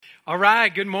All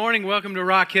right, good morning. Welcome to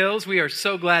Rock Hills. We are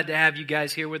so glad to have you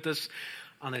guys here with us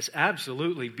on this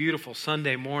absolutely beautiful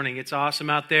Sunday morning. It's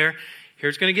awesome out there. Here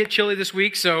it's going to get chilly this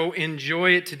week, so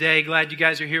enjoy it today. Glad you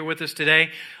guys are here with us today.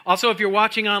 Also, if you're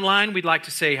watching online, we'd like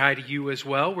to say hi to you as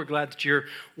well. We're glad that you're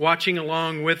watching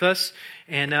along with us,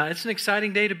 and it's an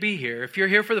exciting day to be here. If you're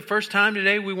here for the first time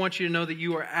today, we want you to know that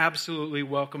you are absolutely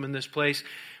welcome in this place.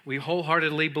 We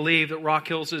wholeheartedly believe that Rock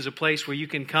Hills is a place where you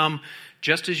can come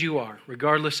just as you are,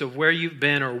 regardless of where you've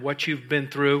been or what you've been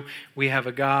through. We have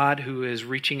a God who is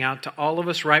reaching out to all of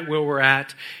us right where we're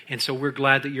at, and so we're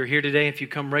glad that you're here today. If you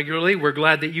come regularly, we're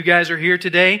glad that you guys are here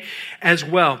today as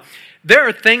well. There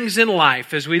are things in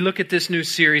life, as we look at this new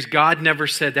series, God Never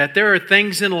Said That. There are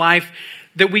things in life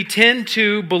that we tend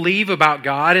to believe about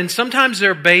God, and sometimes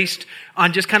they're based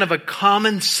on just kind of a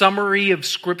common summary of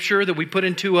Scripture that we put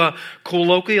into a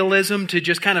colloquialism to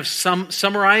just kind of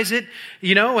summarize it,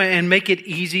 and make it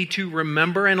easy to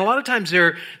remember. And a lot of times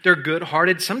they're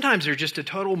good-hearted. Sometimes they're just a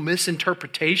total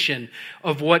misinterpretation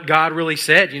of what God really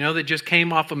said, that just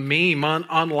came off a meme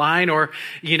online or,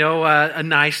 a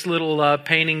nice little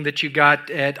painting that you got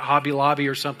at Hobby Lobby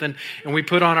or something, and we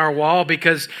put on our wall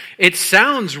because it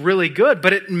sounds really good,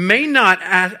 but it may not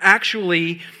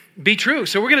actually be true.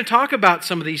 So we're going to talk about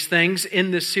some of these things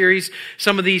in this series,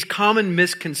 some of these common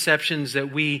misconceptions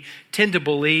that we tend to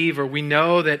believe or we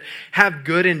know that have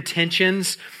good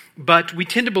intentions, but we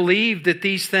tend to believe that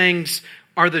these things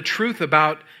are the truth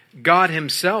about God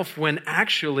Himself when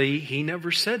actually He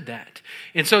never said that.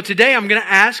 And so today I'm going to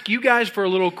ask you guys for a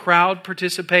little crowd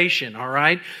participation, all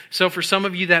right? So for some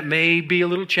of you that may be a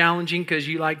little challenging because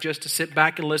you like just to sit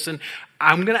back and listen,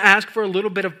 I'm going to ask for a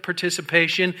little bit of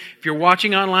participation. If you're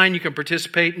watching online, you can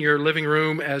participate in your living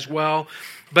room as well.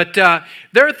 But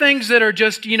there are things that are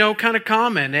just, kind of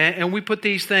common, and we put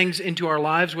these things into our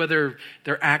lives, whether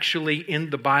they're actually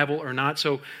in the Bible or not.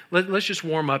 So let's just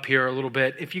warm up here a little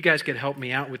bit. If you guys could help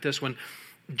me out with this one.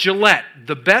 Gillette,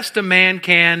 the best a man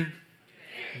can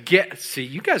get. See,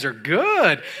 you guys are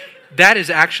good. That is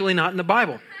actually not in the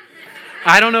Bible.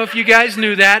 I don't know if you guys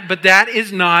knew that, but that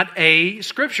is not a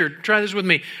scripture. Try this with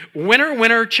me. Winner,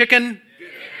 winner, chicken.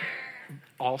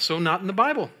 Also not in the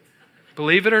Bible.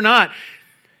 Believe it or not.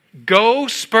 Go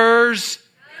Spurs.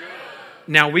 Go.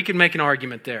 Now, we can make an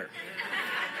argument there.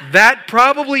 That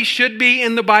probably should be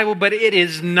in the Bible, but it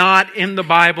is not in the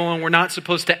Bible, and we're not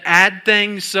supposed to add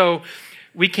things, so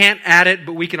we can't add it,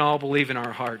 but we can all believe in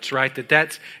our hearts, right?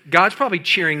 That's God's probably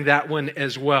cheering that one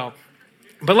as well.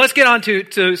 But let's get on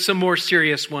to some more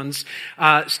serious ones.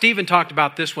 Stephen talked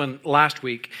about this one last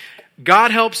week.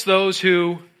 God helps those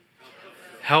who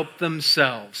help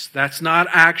themselves. That's not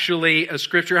actually a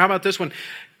scripture. How about this one?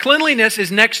 Cleanliness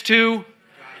is next to...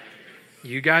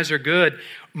 You guys are good.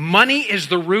 Money is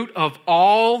the root of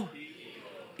all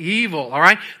evil. All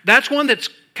right? That's one that's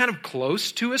kind of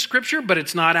close to a scripture, but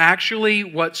it's not actually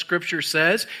what scripture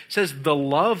says. It says the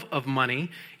love of money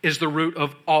is the root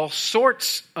of all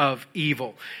sorts of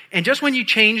evil. And just when you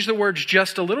change the words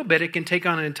just a little bit, it can take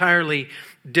on an entirely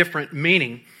different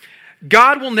meaning.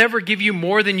 God will never give you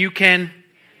more than you can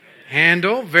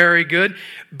handle. Very good.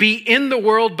 Be in the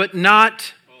world, but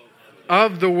not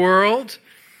of the world.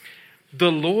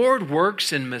 The Lord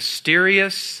works in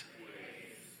mysterious.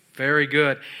 Very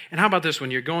good. And how about this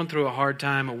one? You're going through a hard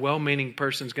time. A well-meaning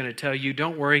person's going to tell you,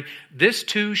 don't worry, this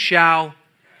too shall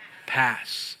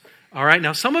pass. All right,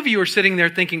 now some of you are sitting there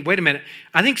thinking, wait a minute,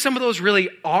 I think some of those really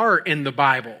are in the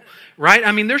Bible, right?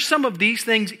 I mean, there's some of these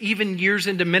things, even years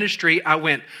into ministry, I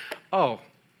went, oh,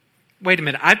 wait a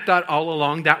minute, I thought all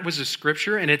along that was a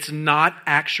scripture, and it's not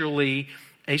actually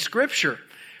a scripture,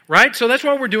 right? So that's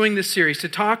why we're doing this series, to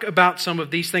talk about some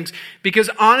of these things, because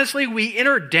honestly, we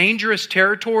enter dangerous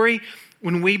territory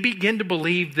when we begin to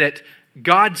believe that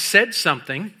God said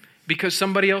something because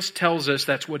somebody else tells us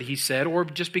that's what He said, or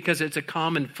just because it's a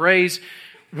common phrase,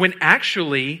 when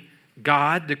actually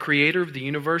God, the creator of the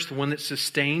universe, the one that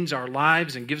sustains our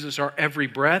lives and gives us our every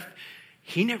breath,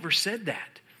 He never said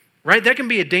that, right? That can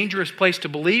be a dangerous place to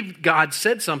believe God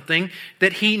said something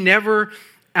that He never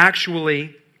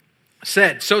actually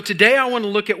said. So today I want to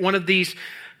look at one of these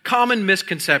common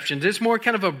misconceptions. It's more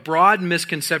kind of a broad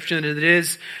misconception than it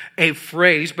is a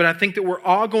phrase, but I think that we're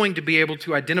all going to be able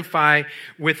to identify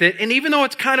with it. And even though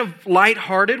it's kind of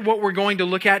lighthearted, what we're going to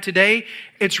look at today,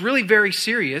 it's really very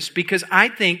serious, because I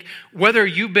think whether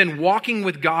you've been walking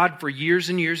with God for years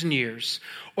and years and years,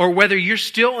 or whether you're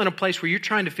still in a place where you're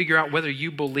trying to figure out whether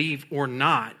you believe or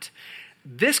not,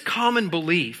 this common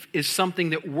belief is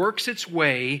something that works its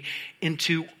way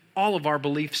into all of our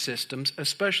belief systems,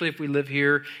 especially if we live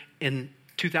here in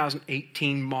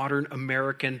 2018 modern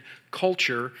American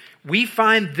culture, we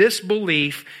find this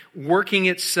belief working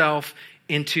itself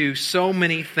into so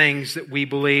many things that we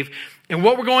believe. And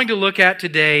what we're going to look at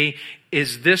today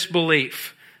is this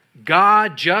belief.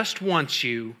 God just wants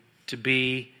you to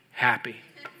be happy.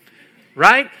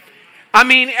 Right? I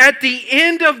mean, at the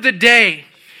end of the day,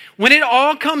 when it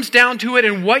all comes down to it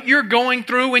and what you're going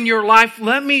through in your life,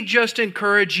 let me just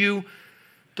encourage you.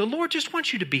 The Lord just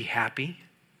wants you to be happy.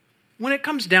 When it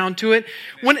comes down to it,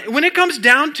 when it comes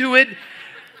down to it,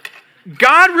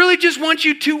 God really just wants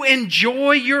you to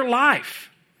enjoy your life.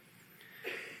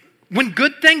 When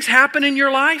good things happen in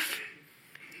your life,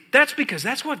 that's because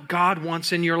that's what God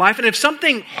wants in your life. And if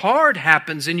something hard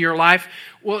happens in your life,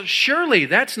 well, surely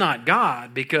that's not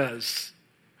God because,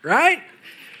 right?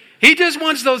 He just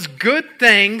wants those good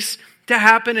things to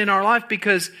happen in our life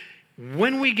because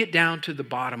when we get down to the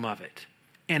bottom of it,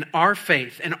 and our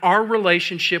faith and our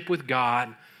relationship with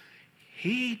God,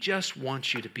 He just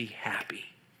wants you to be happy.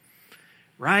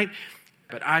 Right?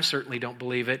 But I certainly don't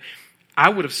believe it. I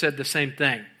would have said the same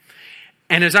thing.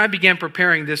 And as I began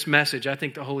preparing this message, I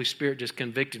think the Holy Spirit just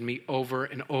convicted me over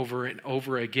and over and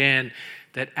over again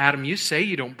that, Adam, you say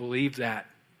you don't believe that,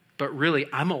 but really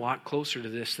I'm a lot closer to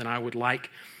this than I would like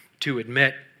to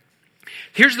admit.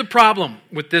 Here's the problem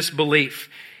with this belief.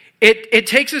 It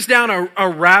takes us down a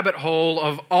rabbit hole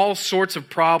of all sorts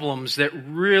of problems that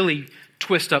really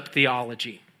twist up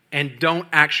theology and don't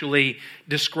actually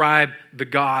describe the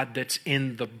God that's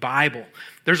in the Bible.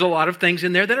 There's a lot of things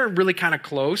in there that are really kind of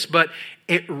close, but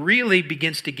it really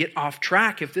begins to get off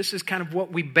track if this is kind of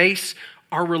what we base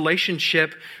our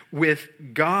relationship with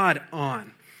God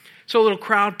on. So a little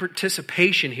crowd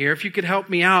participation here. If you could help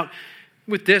me out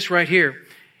with this right here.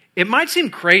 It might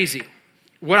seem crazy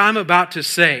what I'm about to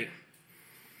say.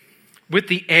 With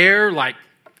the air, like,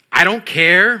 I don't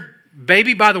care.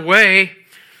 Baby, by the way,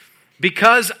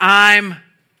 because I'm,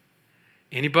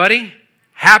 anybody?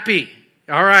 Happy.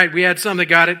 All right, we had some that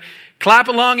got it. Clap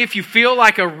along if you feel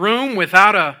like a room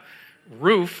without a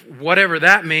roof, whatever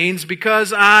that means,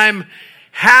 because I'm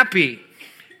happy.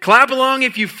 Clap along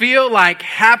if you feel like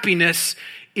happiness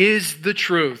is the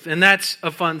truth. And that's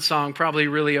a fun song, probably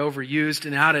really overused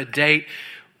and out of date.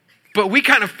 But we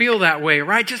kind of feel that way,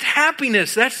 right? Just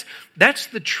happiness, that's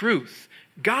the truth.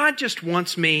 God just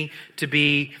wants me to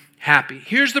be happy.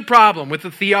 Here's the problem with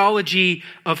the theology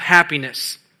of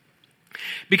happiness.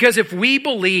 Because if we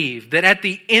believe that at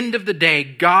the end of the day,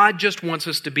 God just wants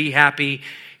us to be happy,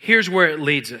 here's where it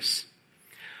leads us.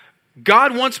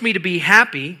 God wants me to be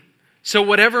happy, so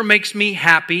whatever makes me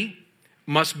happy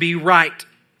must be right.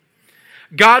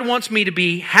 God wants me to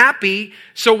be happy,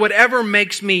 so whatever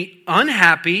makes me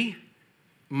unhappy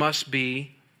must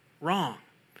be wrong.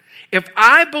 If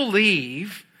I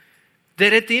believe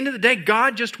that at the end of the day,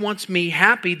 God just wants me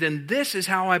happy, then this is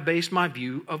how I base my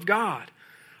view of God.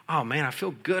 Oh man, I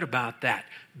feel good about that.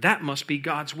 That must be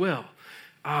God's will.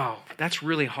 Oh, that's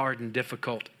really hard and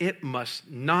difficult. It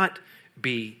must not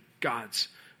be God's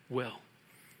will.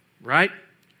 Right?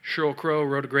 Sheryl Crow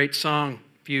wrote a great song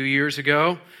a few years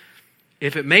ago.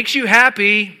 If it makes you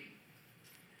happy,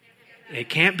 it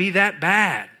can't be that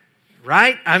bad.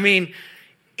 Right? I mean,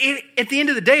 at the end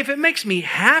of the day, if it makes me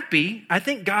happy, I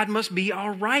think God must be all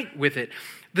right with it.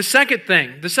 The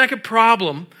second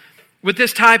problem with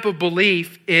this type of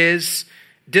belief is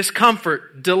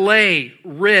discomfort, delay,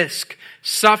 risk,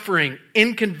 suffering,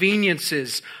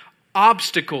 inconveniences,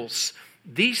 obstacles.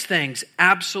 These things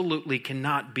absolutely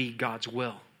cannot be God's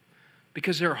will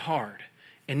because they're hard,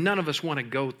 and none of us want to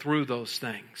go through those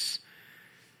things.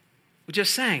 We're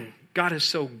just saying, God is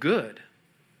so good,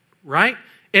 right?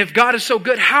 If God is so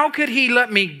good, how could He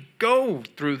let me go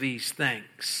through these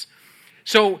things?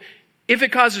 So, if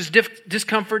it causes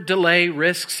discomfort, delay,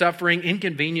 risk, suffering,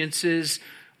 inconveniences,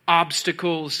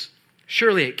 obstacles,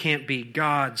 surely it can't be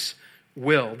God's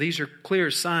will. These are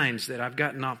clear signs that I've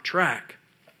gotten off track.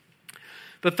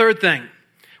 The third thing,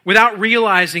 without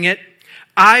realizing it,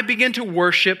 I begin to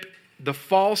worship the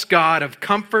false god of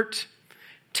comfort,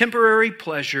 temporary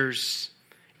pleasures,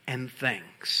 and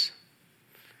things.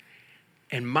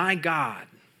 And my God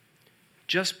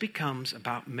just becomes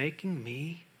about making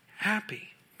me happy.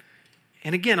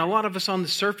 And again, a lot of us on the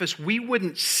surface, we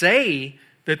wouldn't say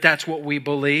that that's what we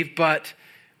believe, but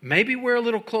maybe we're a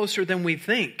little closer than we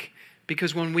think.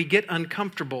 Because when we get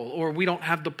uncomfortable or we don't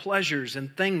have the pleasures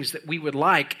and things that we would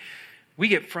like, we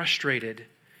get frustrated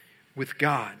with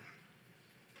God.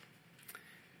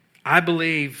 I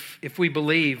believe, if we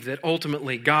believe that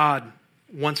ultimately God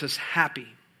wants us happy,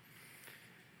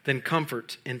 then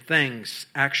comfort and things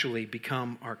actually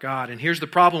become our God. And here's the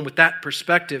problem with that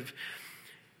perspective,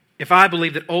 if I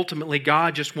believe that ultimately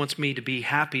God just wants me to be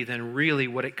happy, then really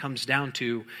what it comes down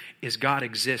to is God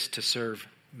exists to serve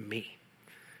me.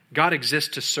 God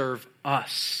exists to serve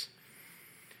us.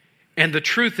 And the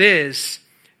truth is,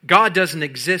 God doesn't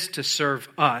exist to serve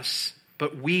us,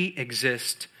 but we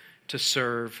exist to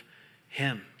serve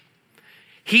Him.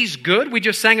 He's good. We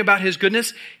just sang about His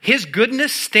goodness. His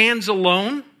goodness stands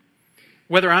alone,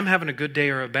 whether I'm having a good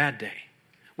day or a bad day.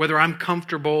 Whether I'm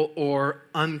comfortable or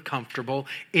uncomfortable,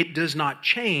 it does not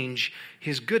change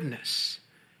His goodness.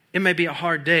 It may be a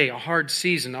hard day, a hard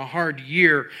season, a hard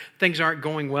year. Things aren't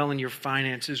going well in your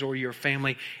finances or your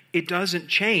family. It doesn't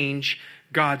change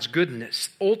God's goodness.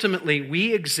 Ultimately,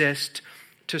 we exist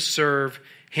to serve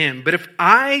Him. But if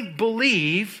I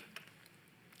believe,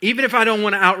 even if I don't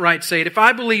want to outright say it, if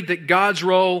I believe that God's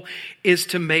role is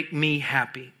to make me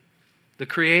happy, the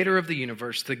creator of the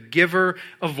universe, the giver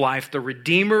of life, the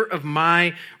redeemer of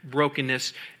my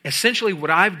brokenness, essentially what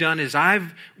I've done is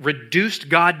I've reduced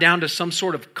God down to some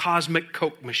sort of cosmic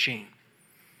Coke machine.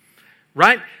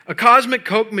 Right? A cosmic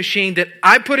Coke machine that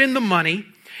I put in the money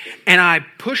and I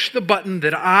push the button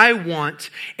that I want,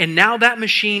 and now that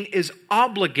machine is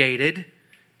obligated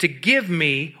to give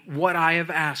me what I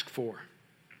have asked for.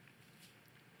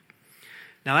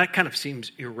 Now that kind of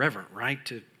seems irreverent, right?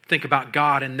 To think about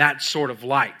God in that sort of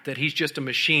light, that He's just a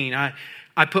machine.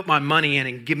 I put my money in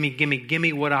and give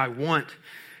me what I want,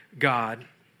 God.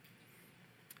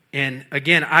 And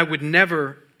again, I would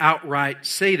never outright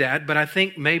say that, but I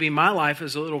think maybe my life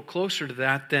is a little closer to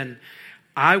that than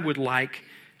I would like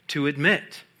to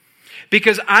admit.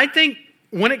 Because I think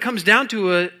when it comes down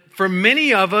to it, for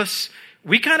many of us,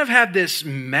 we kind of have this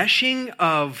meshing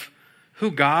of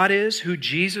who God is, who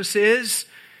Jesus is,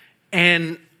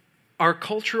 and our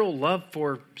cultural love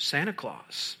for Santa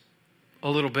Claus a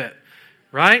little bit,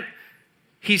 right?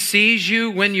 He sees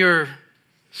you when you're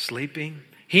sleeping.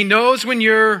 He knows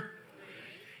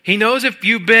He knows if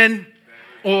you've been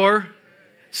or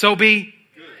so be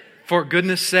for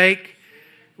goodness sake,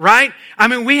 right? I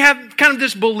mean, we have kind of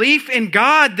this belief in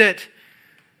God that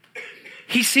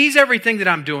He sees everything that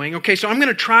I'm doing. Okay, so I'm going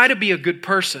to try to be a good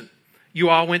person. You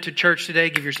all went to church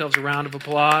today. Give yourselves a round of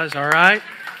applause, all right?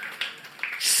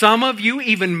 Some of you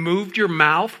even moved your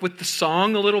mouth with the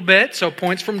song a little bit. So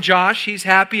points from Josh. He's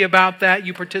happy about that.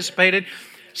 You participated.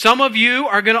 Some of you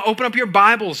are going to open up your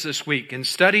Bibles this week and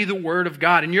study the Word of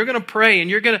God. And you're going to pray.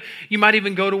 And you might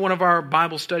even go to one of our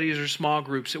Bible studies or small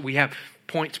groups that we have.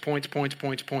 Points,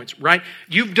 right?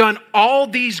 You've done all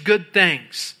these good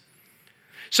things.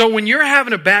 So when you're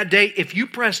having a bad day, if you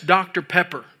press Dr.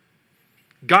 Pepper,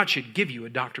 God should give you a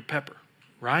Dr. Pepper,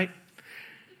 right?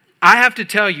 I have to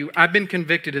tell you, I've been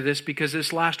convicted of this because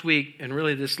this last week, and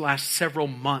really this last several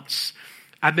months,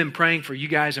 I've been praying for you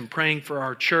guys and praying for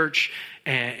our church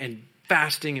and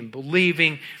fasting and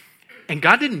believing. And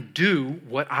God didn't do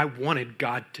what I wanted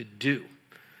God to do.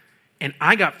 And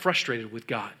I got frustrated with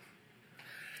God.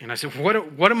 And I said,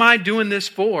 what am I doing this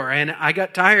for? And I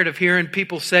got tired of hearing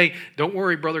people say, don't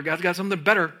worry, brother, God's got something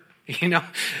better. You know,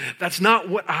 that's not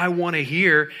what I want to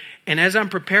hear. And as I'm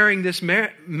preparing this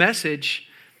message,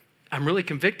 I'm really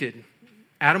convicted.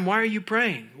 Adam, why are you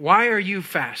praying? Why are you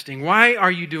fasting? Why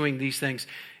are you doing these things?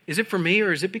 Is it for me,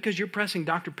 or is it because you're pressing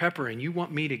Dr. Pepper and you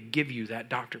want me to give you that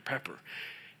Dr. Pepper?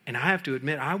 And I have to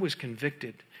admit, I was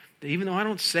convicted that even though I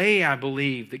don't say I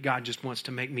believe that God just wants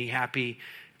to make me happy,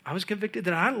 I was convicted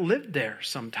that I lived there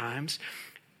sometimes.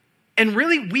 And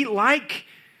really, we like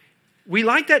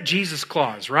that Jesus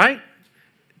clause, right?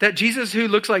 That Jesus who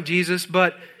looks like Jesus,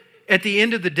 but at the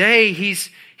end of the day, He's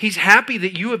happy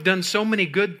that you have done so many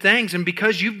good things. And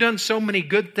because you've done so many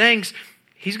good things,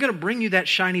 He's going to bring you that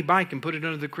shiny bike and put it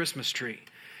under the Christmas tree,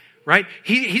 right?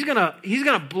 He's going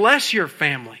to bless your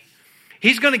family.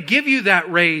 He's going to give you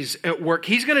that raise at work.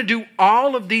 He's going to do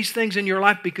all of these things in your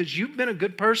life because you've been a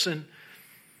good person.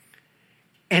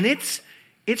 And it's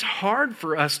hard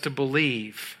for us to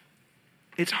believe.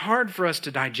 It's hard for us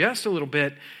to digest a little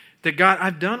bit that, God,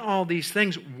 I've done all these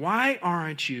things. Why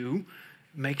aren't you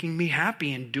making me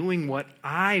happy and doing what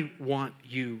I want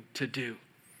you to do?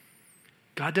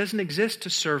 God doesn't exist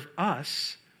to serve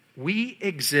us. We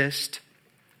exist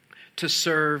to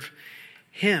serve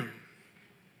Him.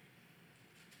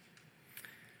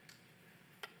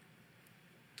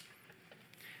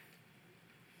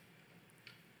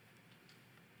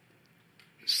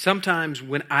 Sometimes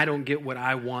when I don't get what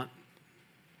I want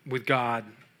with God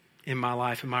in my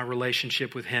life, in my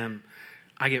relationship with Him,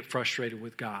 I get frustrated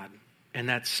with God. And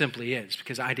that simply is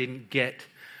because I didn't get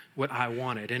what I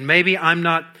wanted. And maybe I'm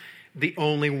not the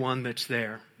only one that's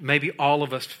there. Maybe all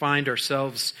of us find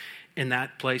ourselves in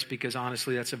that place because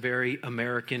honestly, that's a very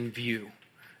American view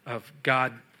of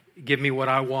God. give me what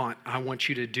I want. I want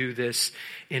you to do this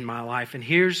in my life. And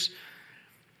here's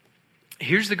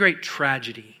the great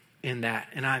tragedy in that.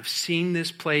 And I've seen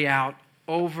this play out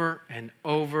over and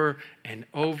over and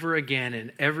over again.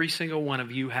 And every single one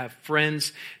of you have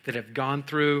friends that have gone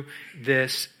through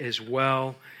this as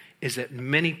well, is that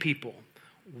many people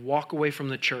walk away from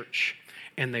the church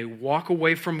and they walk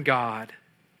away from God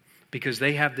because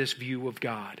they have this view of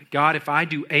God. God, if I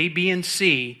do A, B, and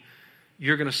C,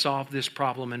 you're going to solve this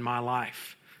problem in my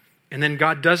life. And then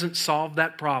God doesn't solve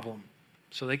that problem.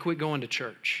 So they quit going to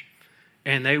church.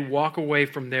 And they walk away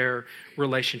from their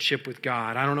relationship with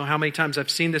God. I don't know how many times I've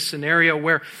seen this scenario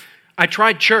where I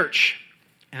tried church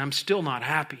and I'm still not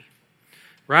happy.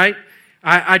 Right?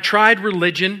 I tried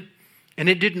religion and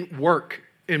it didn't work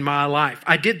in my life.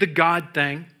 I did the God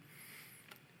thing.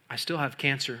 I still have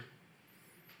cancer.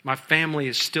 My family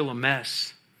is still a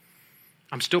mess.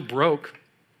 I'm still broke.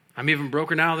 I'm even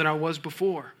broker now than I was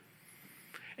before.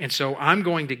 And so I'm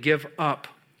going to give up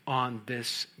on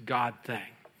this God thing.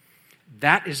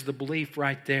 That is the belief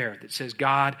right there that says,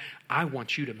 God, I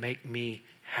want you to make me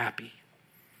happy.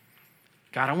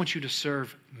 God, I want you to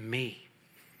serve me.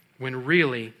 When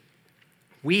really,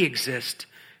 we exist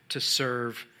to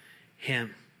serve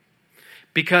Him.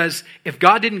 Because if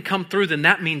God didn't come through, then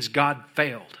that means God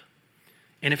failed.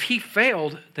 And if He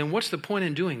failed, then what's the point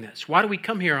in doing this? Why do we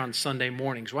come here on Sunday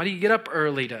mornings? Why do you get up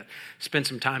early to spend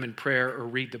some time in prayer or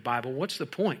read the Bible? What's the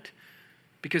point?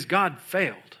 Because God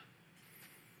failed.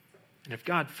 And if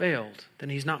God failed, then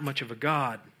He's not much of a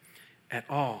God at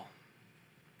all.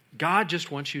 God just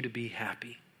wants you to be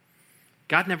happy.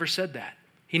 God never said that.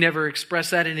 He never expressed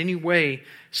that in any way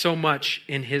so much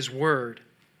in His Word.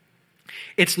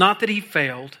 It's not that He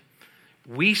failed.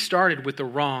 We started with the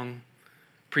wrong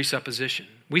presupposition.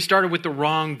 We started with the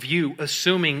wrong view,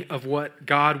 assuming of what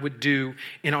God would do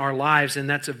in our lives, and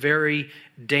that's a very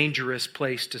dangerous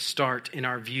place to start in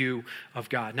our view of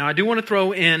God. Now, I do want to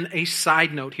throw in a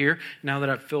side note here, now that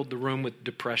I've filled the room with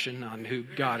depression on who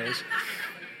God is.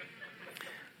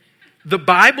 The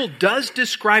Bible does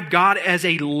describe God as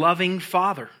a loving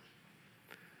Father.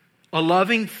 A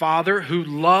loving Father who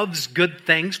loves good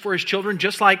things for His children,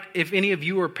 just like if any of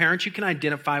you are parents, you can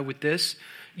identify with this.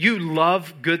 You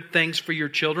love good things for your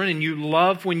children, and you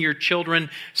love when your children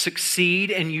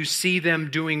succeed and you see them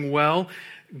doing well.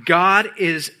 God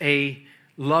is a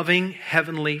loving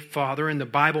Heavenly Father, and the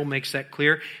Bible makes that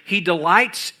clear. He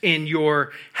delights in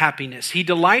your happiness. He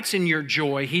delights in your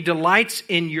joy. He delights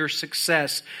in your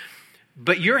success.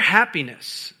 But your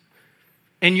happiness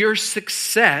and your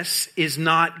success is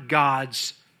not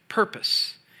God's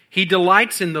purpose. He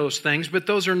delights in those things, but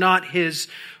those are not His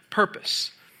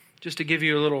purpose. Just to give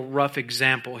you a little rough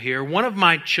example here, one of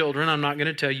my children, I'm not going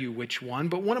to tell you which one,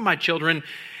 but one of my children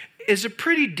is a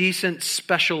pretty decent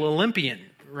Special Olympian,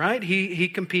 right? He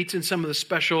competes in some of the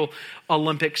Special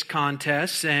Olympics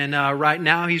contests, and right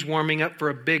now he's warming up for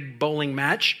a big bowling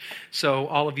match. So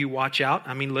all of you watch out.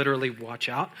 I mean, literally watch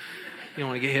out. You don't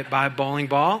want to get hit by a bowling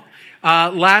ball.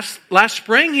 Last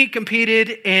spring, he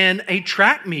competed in a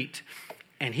track meet.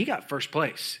 And he got first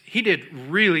place. He did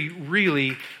really,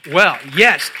 really well.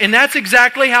 Yes, and that's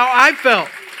exactly how I felt.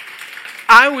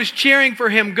 I was cheering for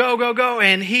him, go, go, go.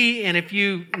 And if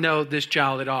you know this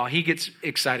child at all, he gets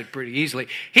excited pretty easily.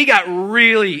 He got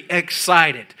really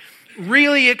excited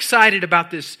about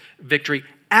this victory.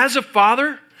 As a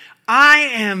father, I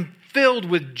am filled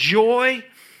with joy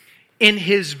in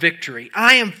his victory.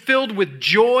 I am filled with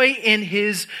joy in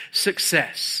his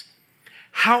success.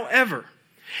 However,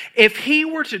 if he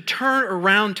were to turn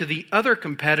around to the other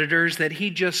competitors that he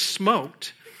just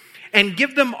smoked and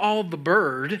give them all the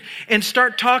bird and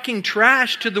start talking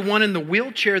trash to the one in the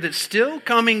wheelchair that's still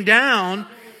coming down,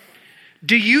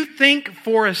 do you think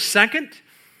for a second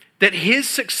that his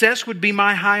success would be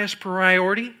my highest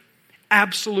priority?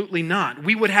 Absolutely not.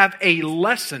 We would have a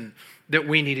lesson that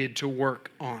we needed to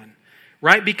work on,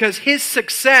 right? Because his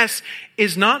success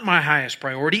is not my highest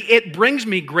priority. It brings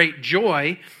me great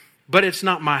joy, but it's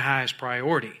not my highest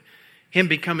priority. Him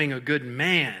becoming a good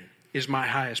man is my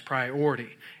highest priority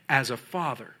as a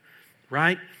father,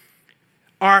 right?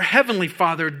 Our Heavenly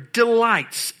Father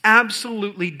delights,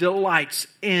 absolutely delights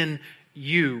in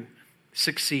you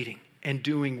succeeding and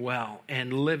doing well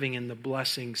and living in the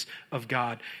blessings of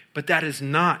God. But that is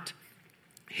not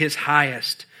His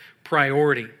highest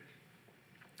priority.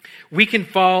 We can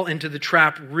fall into the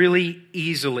trap really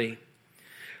easily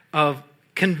of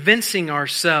convincing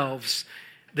ourselves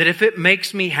that if it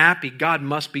makes me happy, God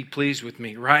must be pleased with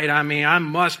me, right? I mean, I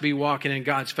must be walking in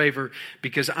God's favor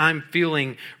because I'm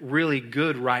feeling really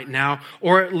good right now.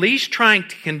 Or at least trying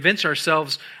to convince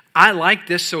ourselves, I like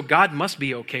this, so God must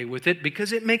be okay with it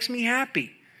because it makes me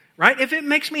happy, right? If it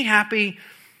makes me happy,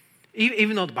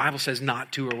 even though the Bible says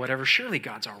not to or whatever, surely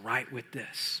God's all right with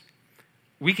this.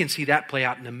 We can see that play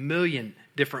out in a million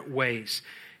different ways,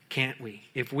 can't we?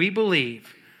 If we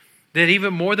believe that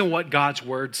even more than what God's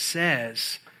word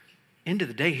says, end of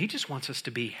the day, he just wants us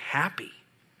to be happy.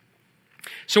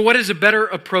 So what is a better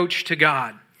approach to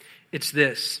God? It's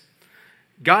this.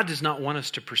 God does not want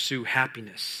us to pursue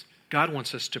happiness. God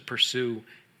wants us to pursue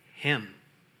him.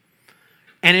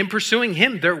 And in pursuing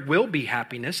him, there will be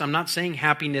happiness. I'm not saying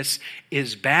happiness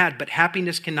is bad, but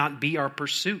happiness cannot be our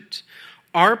pursuit.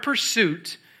 Our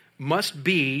pursuit must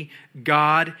be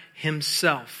God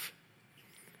himself.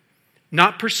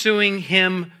 Not pursuing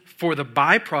him for the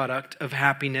byproduct of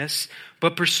happiness,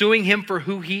 but pursuing him for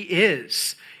who he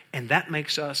is. And that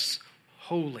makes us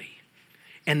holy.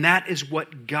 And that is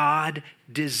what God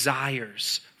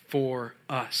desires for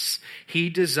us. He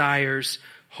desires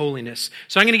holiness.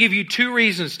 So I'm going to give you 2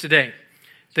 reasons today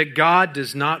that God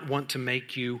does not want to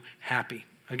make you happy.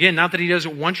 Again, not that he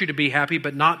doesn't want you to be happy,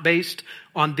 but not based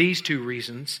on these 2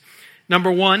 reasons.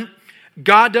 Number 1,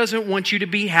 God doesn't want you to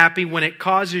be happy when it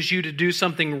causes you to do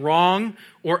something wrong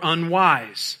or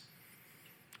unwise.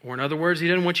 Or in other words, he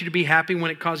doesn't want you to be happy when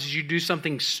it causes you to do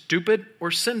something stupid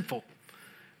or sinful.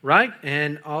 Right?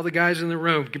 And all the guys in the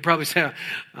room could probably say,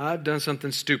 I've done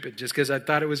something stupid just because I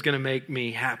thought it was going to make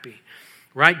me happy.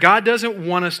 Right? God doesn't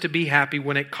want us to be happy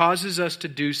when it causes us to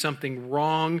do something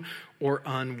wrong or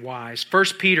unwise. 1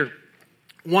 Peter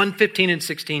 1:15 and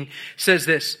 16 says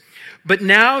this, "But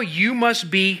now you must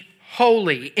be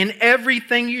holy in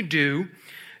everything you do,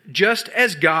 just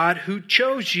as God who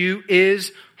chose you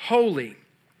is holy.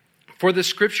 For the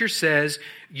scripture says,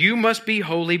 you must be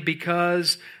holy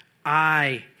because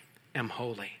I am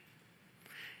holy."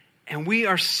 And we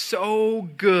are so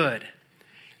good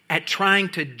at trying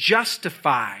to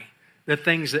justify the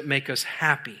things that make us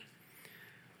happy,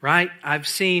 right? I've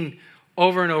seen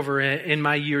over and over in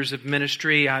my years of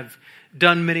ministry, I've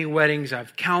done many weddings,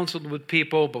 I've counseled with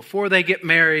people before they get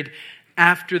married,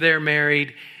 after they're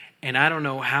married, and I don't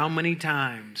know how many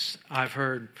times I've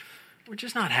heard, we're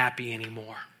just not happy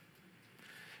anymore.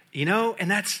 You know,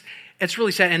 and it's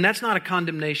really sad. And that's not a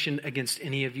condemnation against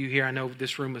any of you here. I know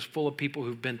this room is full of people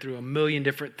who've been through a million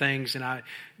different things, and I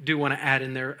do want to add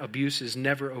in there, abuse is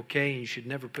never okay, and you should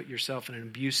never put yourself in an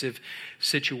abusive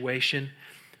situation.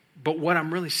 But what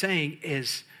I'm really saying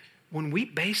is when we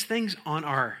base things on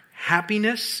our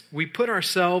happiness, we put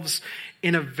ourselves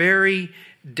in a very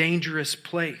dangerous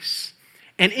place.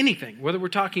 And anything, whether we're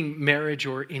talking marriage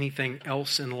or anything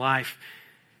else in life,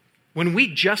 when we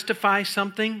justify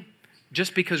something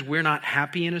just because we're not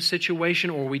happy in a situation,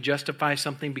 or we justify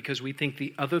something because we think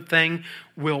the other thing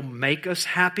will make us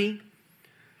happy,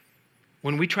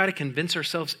 when we try to convince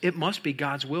ourselves it must be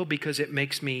God's will because it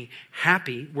makes me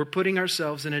happy, we're putting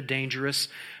ourselves in a dangerous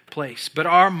place. But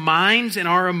our minds and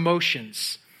our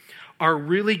emotions are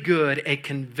really good at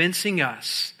convincing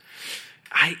us,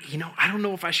 I don't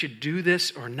know if I should do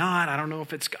this or not. I don't know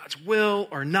if it's God's will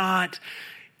or not.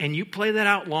 And you play that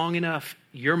out long enough,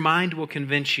 your mind will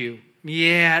convince you,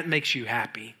 yeah, it makes you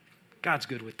happy. God's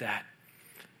good with that.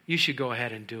 You should go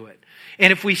ahead and do it.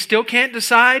 And if we still can't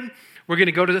decide, we're going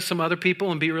to go to some other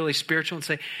people and be really spiritual and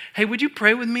say, hey, would you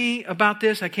pray with me about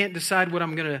this? I can't decide what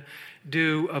I'm going to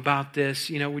do about this.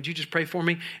 Would you just pray for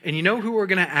me? And you know who we're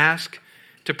going to ask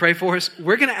to pray for us?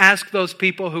 We're going to ask those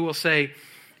people who will say,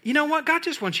 you know what? God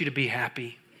just wants you to be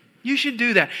happy. You should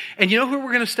do that. And you know who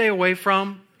we're going to stay away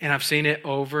from? And I've seen it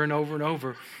over and over and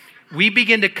over. We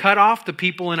begin to cut off the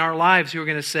people in our lives who are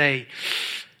going to say,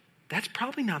 that's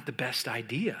probably not the best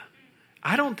idea.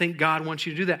 I don't think God wants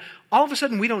you to do that. All of a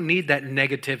sudden, we don't need that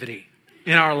negativity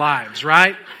in our lives,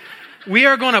 right? We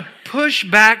are going to push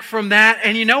back from that.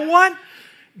 And you know what?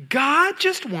 God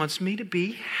just wants me to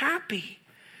be happy.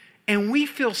 And we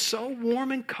feel so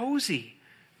warm and cozy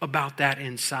about that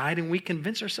inside. And we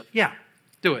convince ourselves, yeah,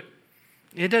 do it.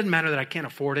 It doesn't matter that I can't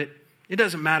afford it. It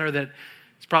doesn't matter that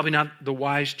it's probably not the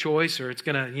wise choice, or it's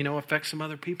going to, affect some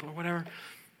other people or whatever.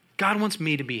 God wants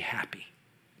me to be happy.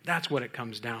 That's what it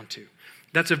comes down to.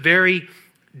 That's a very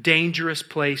dangerous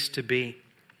place to be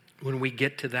when we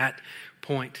get to that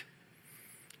point.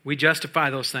 We justify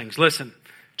those things. Listen,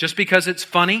 just because it's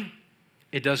funny,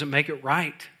 it doesn't make it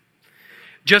right.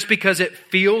 Just because it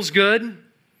feels good,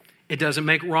 it doesn't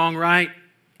make wrong right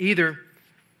either.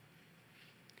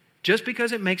 Just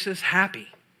because it makes us happy,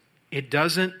 it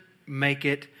doesn't make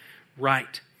it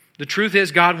right. The truth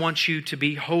is, God wants you to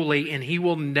be holy, and He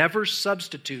will never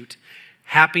substitute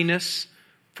happiness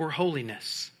for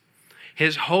holiness.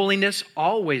 His holiness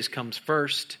always comes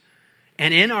first,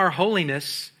 and in our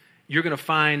holiness, you're going to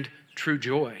find true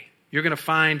joy. You're going to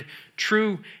find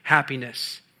true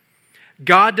happiness.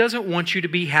 God doesn't want you to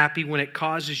be happy when it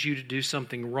causes you to do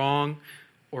something wrong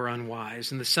or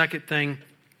unwise. And the second thing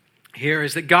here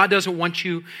is that God doesn't want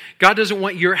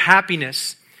your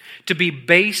happiness to be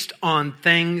based on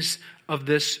things of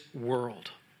this world.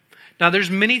 Now,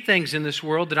 there's many things in this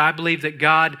world that I believe that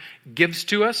God gives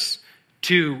to us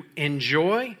to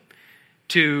enjoy,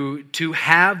 to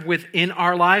have within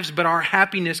our lives, but our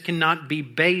happiness cannot be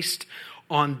based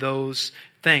on those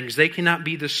things. They cannot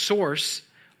be the source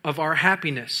of our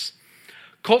happiness.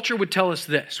 Culture would tell us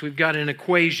this. We've got an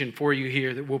equation for you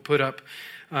here that we'll put up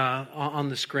on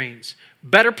the screens.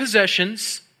 Better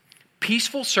possessions,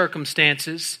 peaceful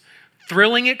circumstances,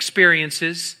 thrilling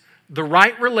experiences, the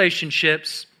right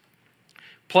relationships,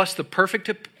 plus the perfect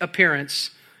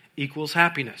appearance equals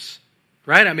happiness.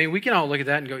 Right? I mean, we can all look at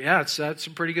that and go, yeah, that's a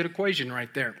pretty good equation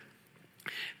right there.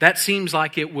 That seems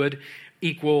like it would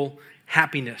equal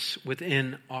happiness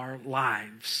within our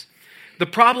lives. The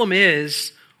problem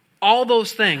is, all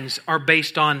those things are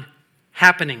based on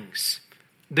happenings.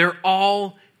 They're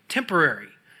all temporary.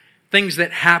 Things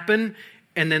that happen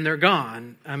and then they're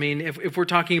gone. I mean, if we're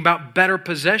talking about better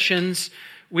possessions,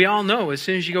 we all know as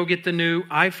soon as you go get the new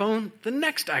iPhone, the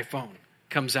next iPhone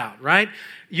comes out, right?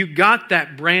 You got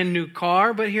that brand new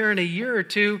car, but here in a year or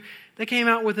two, they came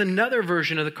out with another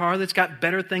version of the car that's got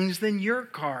better things than your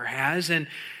car has. And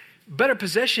better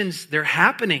possessions, they're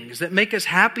happenings that make us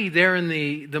happy there in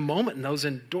the moment. And those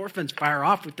endorphins fire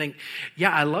off. We think,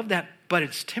 yeah, I love that, but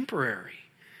it's temporary,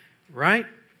 right?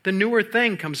 The newer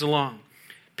thing comes along.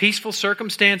 Peaceful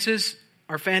circumstances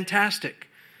are fantastic,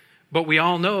 but we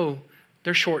all know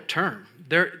they're short term.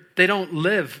 They don't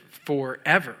live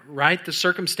forever, right? The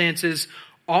circumstances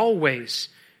always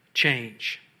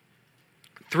change.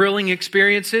 Thrilling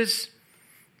experiences,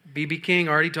 B.B. King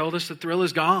already told us the thrill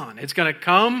is gone. It's going to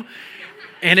come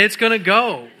and it's going to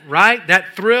go, right?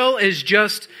 That thrill is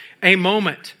just a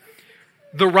moment.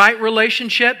 The right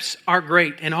relationships are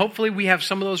great, and hopefully we have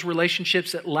some of those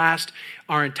relationships that last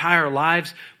our entire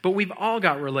lives, but we've all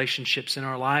got relationships in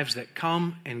our lives that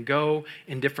come and go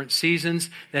in different seasons,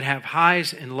 that have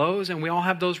highs and lows, and we all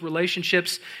have those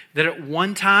relationships that at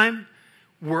one time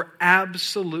were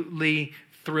absolutely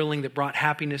thrilling, that brought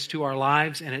happiness to our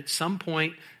lives, and at some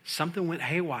point something went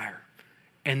haywire,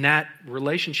 and that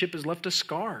relationship has left a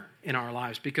scar in our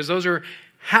lives because those are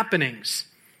happenings.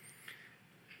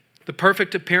 The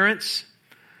perfect appearance.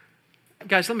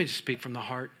 Guys, let me just speak from the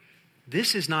heart.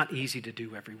 This is not easy to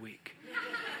do every week.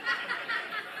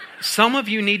 Some of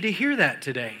you need to hear that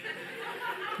today.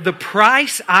 The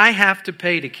price I have to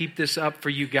pay to keep this up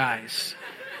for you guys,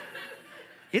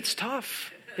 it's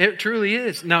tough. It truly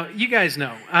is. Now, you guys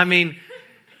know. I mean,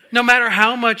 no matter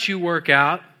how much you work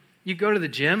out, you go to the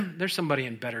gym, there's somebody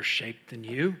in better shape than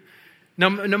you. No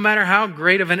matter how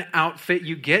great of an outfit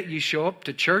you get, you show up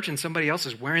to church and somebody else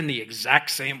is wearing the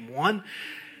exact same one.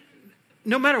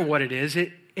 No matter what it is,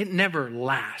 it never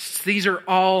lasts. These are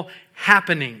all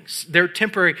happenings. They're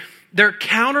temporary. They're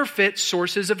counterfeit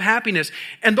sources of happiness.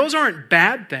 And those aren't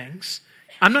bad things.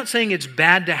 I'm not saying it's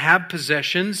bad to have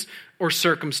possessions or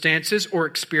circumstances or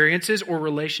experiences or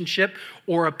relationship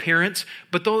or appearance.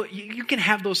 But you can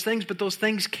have those things, but those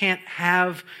things can't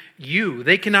have you.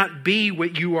 They cannot be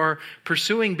what you are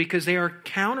pursuing because they are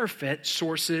counterfeit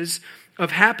sources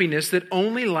of happiness that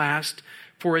only last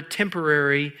for a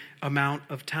temporary amount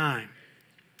of time.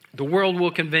 The world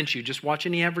will convince you. Just watch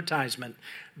any advertisement.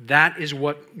 That is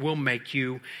what will make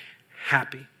you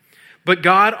happy. But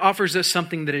God offers us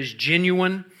something that is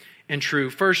genuine and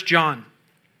true. 1 John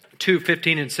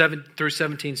 2:15 and 7 through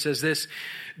 17 says this: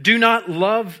 "Do not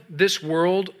love this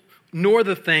world, nor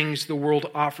the things the world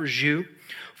offers you.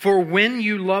 For when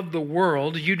you love the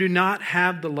world, you do not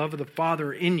have the love of the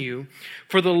Father in you.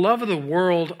 For the love of the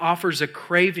world offers a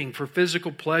craving for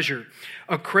physical pleasure,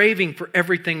 a craving for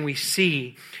everything we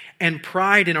see, and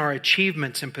pride in our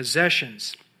achievements and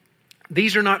possessions.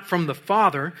 These are not from the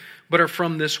Father, but are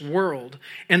from this world.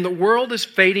 And the world is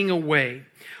fading away,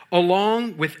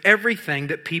 along with everything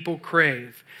that people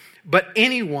crave. But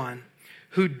anyone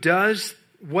who does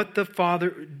what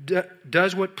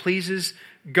pleases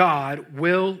God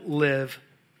will live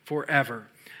forever."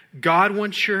 God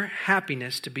wants your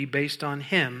happiness to be based on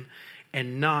Him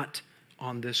and not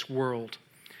on this world.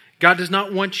 God does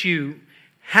not want you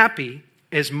happy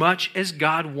as much as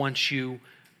God wants you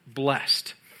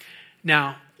blessed.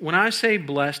 Now, when I say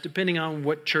blessed, depending on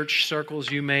what church circles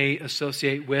you may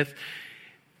associate with,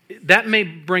 that may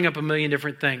bring up a million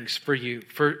different things for you.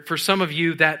 For some of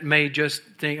you, that may just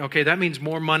think, okay, that means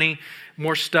more money,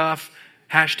 more stuff,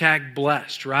 #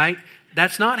 blessed, right?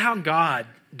 That's not how God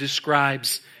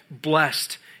describes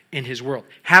blessed in His world.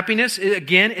 Happiness,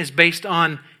 again, is based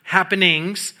on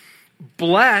happenings.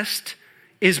 Blessed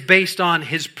is based on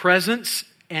His presence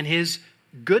and His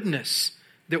goodness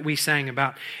that we sang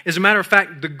about. As a matter of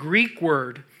fact, the Greek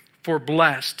word for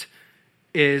blessed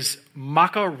is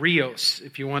makarios,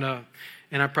 if you want to,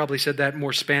 and I probably said that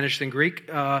more Spanish than Greek,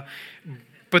 but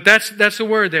that's the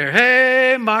word there.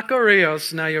 Hey,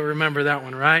 makarios. Now you'll remember that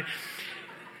one, right?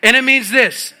 And it means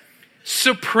this: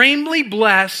 supremely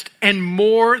blessed and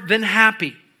more than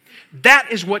happy. That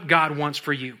is what God wants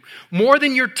for you. More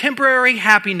than your temporary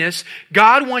happiness,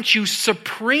 God wants you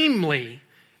supremely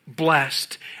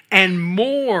blessed and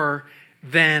more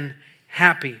than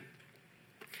happy.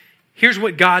 Here's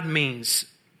what God means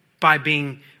by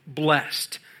being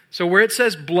blessed. So where it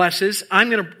says blesses, I'm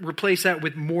going to replace that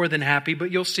with more than happy,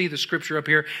 but you'll see the scripture up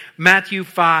here. Matthew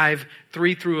 5,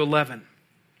 3 through 11.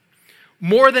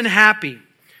 More than happy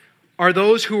are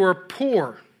those who are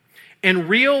poor and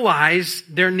realize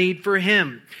their need for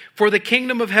Him, for the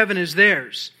kingdom of heaven is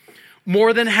theirs.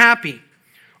 More than happy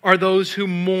are those who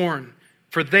mourn,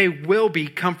 for they will be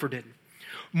comforted.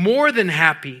 More than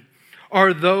happy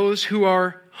are those who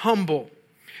are humble,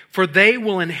 for they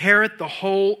will inherit the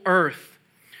whole earth.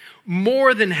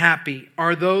 More than happy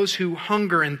are those who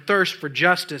hunger and thirst for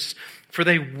justice, for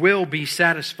they will be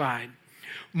satisfied.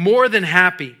 More than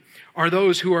happy are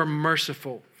those who are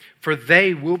merciful, for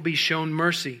they will be shown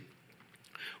mercy.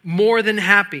 More than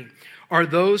happy are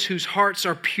those whose hearts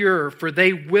are pure, for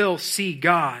they will see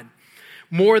God.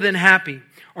 More than happy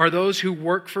are those who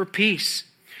work for peace,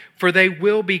 for they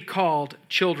will be called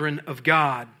children of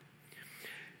God.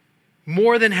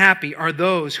 More than happy are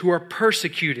those who are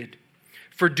persecuted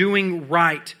for doing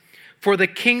right, for the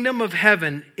kingdom of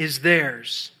heaven is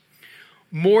theirs.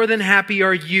 More than happy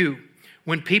are you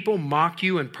when people mock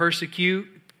you and persecute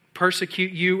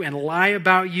you and lie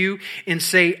about you and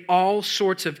say all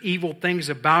sorts of evil things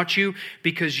about you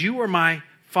because you are my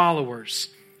followers.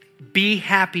 Be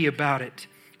happy about it.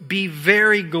 Be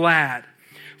very glad,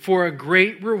 for a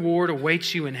great reward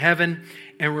awaits you in heaven.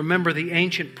 And remember, the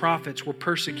ancient prophets were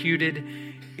persecuted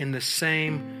in the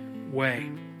same way.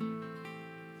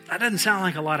 That doesn't sound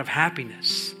like a lot of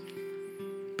happiness.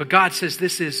 But God says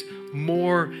this is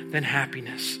more than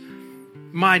happiness.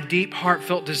 My deep,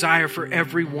 heartfelt desire for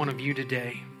every one of you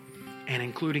today, and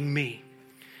including me,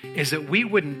 is that we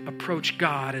wouldn't approach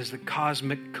God as the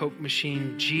cosmic Coke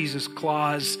machine, Jesus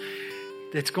Claus,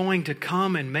 that's going to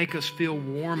come and make us feel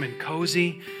warm and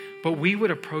cozy, but we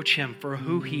would approach Him for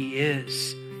who He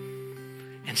is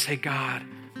and say, God,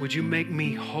 would you make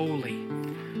me holy?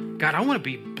 God, I want to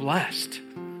be blessed.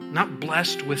 Not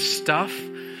blessed with stuff,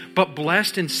 but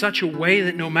blessed in such a way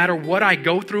that no matter what I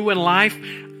go through in life,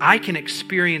 I can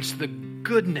experience the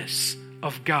goodness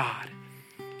of God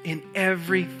in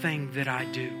everything that I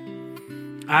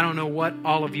do. I don't know what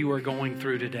all of you are going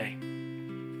through today.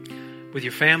 With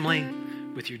your family,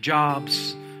 with your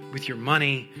jobs, with your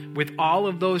money, with all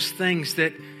of those things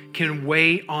that can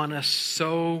weigh on us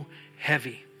so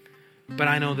heavy. But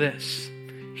I know this.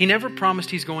 He never promised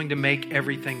He's going to make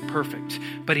everything perfect,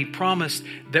 but He promised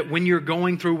that when you're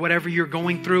going through whatever you're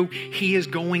going through, He is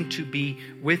going to be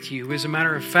with you. As a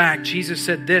matter of fact, Jesus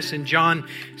said this in John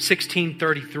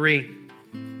 16:33.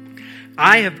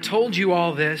 I have told you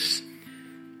all this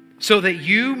so that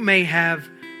you may have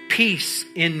peace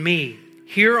in me.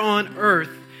 Here on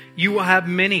earth, you will have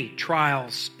many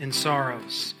trials and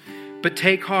sorrows, but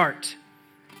take heart.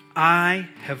 I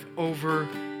have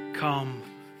overcome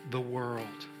the world.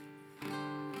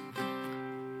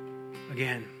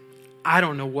 Again, I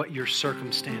don't know what your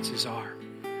circumstances are,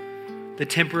 the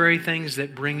temporary things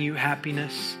that bring you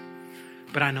happiness,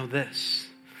 but I know this.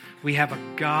 We have a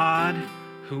God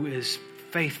who is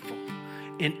faithful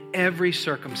in every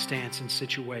circumstance and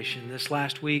situation. This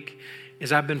last week,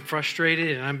 as I've been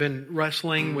frustrated and I've been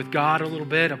wrestling with God a little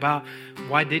bit about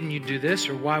why didn't you do this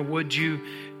or why would you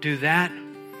do that,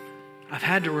 I've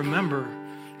had to remember,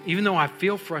 even though I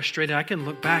feel frustrated, I can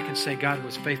look back and say, God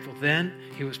was faithful then,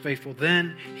 He was faithful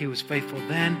then, He was faithful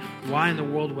then. Why in the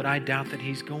world would I doubt that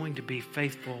He's going to be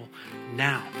faithful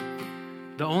now?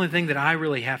 The only thing that I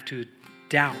really have to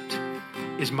doubt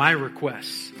is my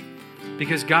requests.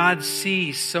 Because God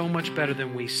sees so much better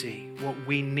than we see what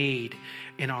we need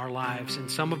in our lives.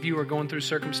 And some of you are going through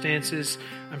circumstances,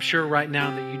 I'm sure right now,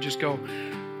 that you just go,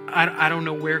 I don't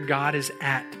know where God is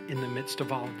at in the midst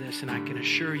of all of this. And I can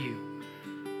assure you,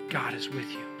 God is with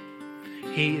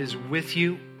you. He is with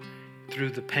you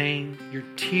through the pain. Your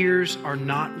tears are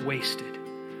not wasted.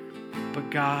 But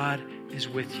God is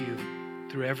with you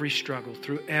through every struggle,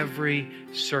 through every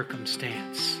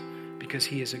circumstance. because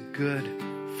He is a good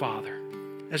Father.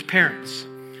 As parents,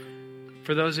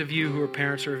 for those of you who are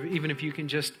parents, or even if you can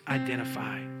just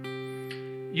identify,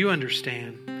 you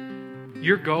understand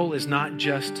your goal is not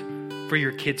just for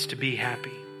your kids to be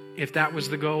happy. If that was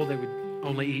the goal, they would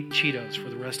only eat Cheetos for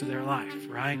the rest of their life,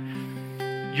 right?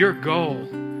 Your goal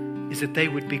is that they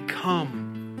would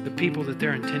become the people that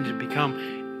they're intended to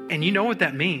become. And you know what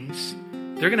that means.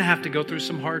 They're going to have to go through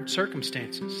some hard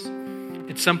circumstances.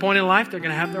 At some point in life, they're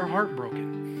going to have their heart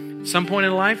broken. At some point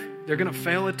in life, they're going to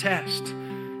fail a test.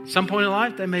 At some point in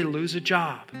life, they may lose a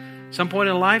job. At some point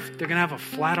in life, they're going to have a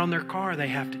flat on their car they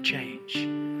have to change.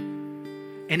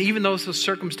 And even though those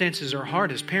circumstances are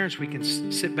hard, as parents, we can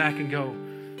sit back and go,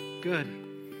 good,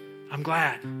 I'm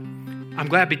glad. I'm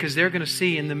glad because they're going to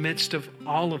see in the midst of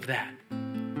all of that,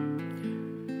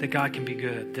 that God can be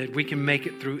good, that we can make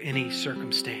it through any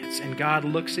circumstance. And God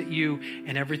looks at you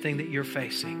and everything that you're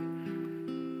facing.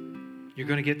 You're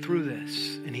going to get through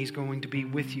this, and He's going to be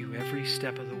with you every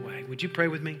step of the way. Would you pray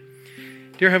with me?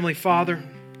 Dear Heavenly Father,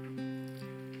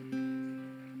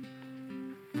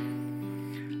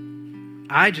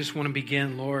 I just want to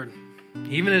begin, Lord,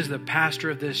 even as the pastor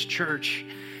of this church,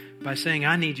 by saying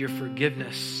I need your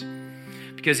forgiveness.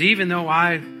 Because even though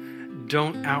I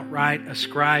don't outright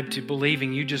ascribe to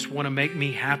believing you just want to make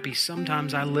me happy,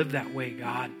 sometimes I live that way,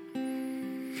 God.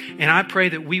 And I pray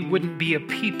that we wouldn't be a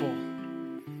people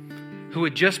who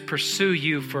would just pursue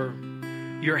you for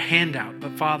your handout.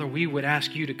 But Father, we would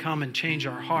ask you to come and change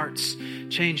our hearts,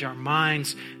 change our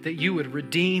minds, that you would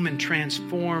redeem and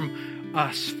transform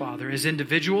us, Father, as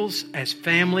individuals, as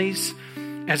families,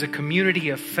 as a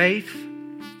community of faith.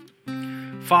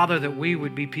 Father, that we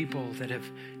would be people that have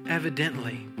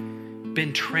evidently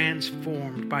been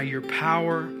transformed by your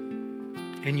power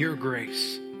and your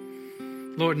grace.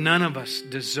 Lord, none of us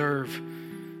deserve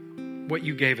what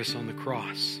you gave us on the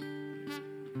cross.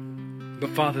 But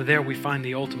Father, there we find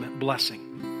the ultimate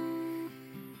blessing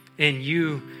in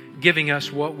you giving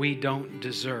us what we don't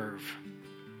deserve.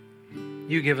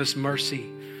 You give us mercy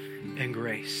and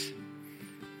grace.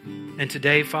 And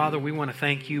today, Father, we want to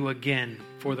thank you again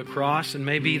for the cross. And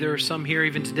maybe there are some here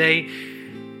even today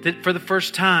that for the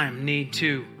first time need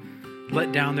to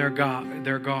let down their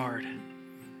guard,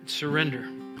 surrender,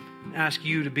 ask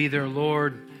you to be their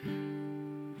Lord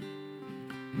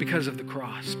because of the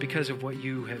cross, because of what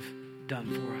you have done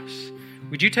for us.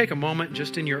 Would you take a moment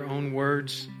just in your own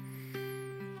words?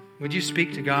 Would you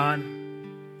speak to God?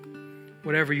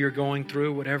 Whatever you're going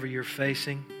through, whatever you're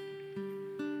facing,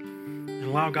 and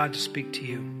allow God to speak to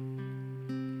you.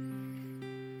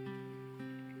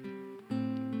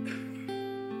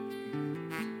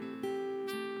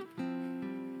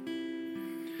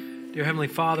 Dear Heavenly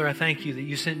Father, I thank you that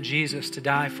you sent Jesus to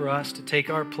die for us, to take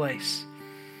our place.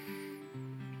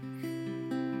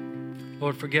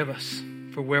 Lord, forgive us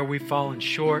for where we've fallen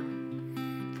short,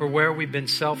 for where we've been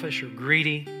selfish or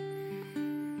greedy,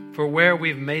 for where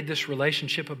we've made this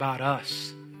relationship about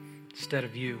us instead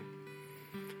of you.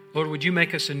 Lord, would you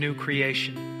make us a new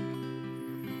creation?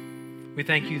 We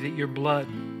thank you that your blood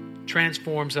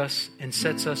transforms us and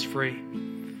sets us free.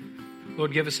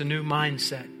 Lord, give us a new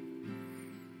mindset,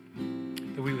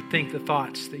 that we would think the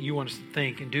thoughts that you want us to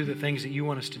think and do the things that you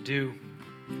want us to do.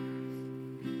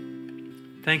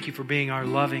 Thank you for being our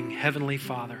loving Heavenly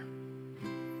Father.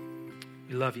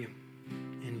 We love you.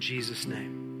 In Jesus'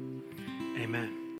 name, amen.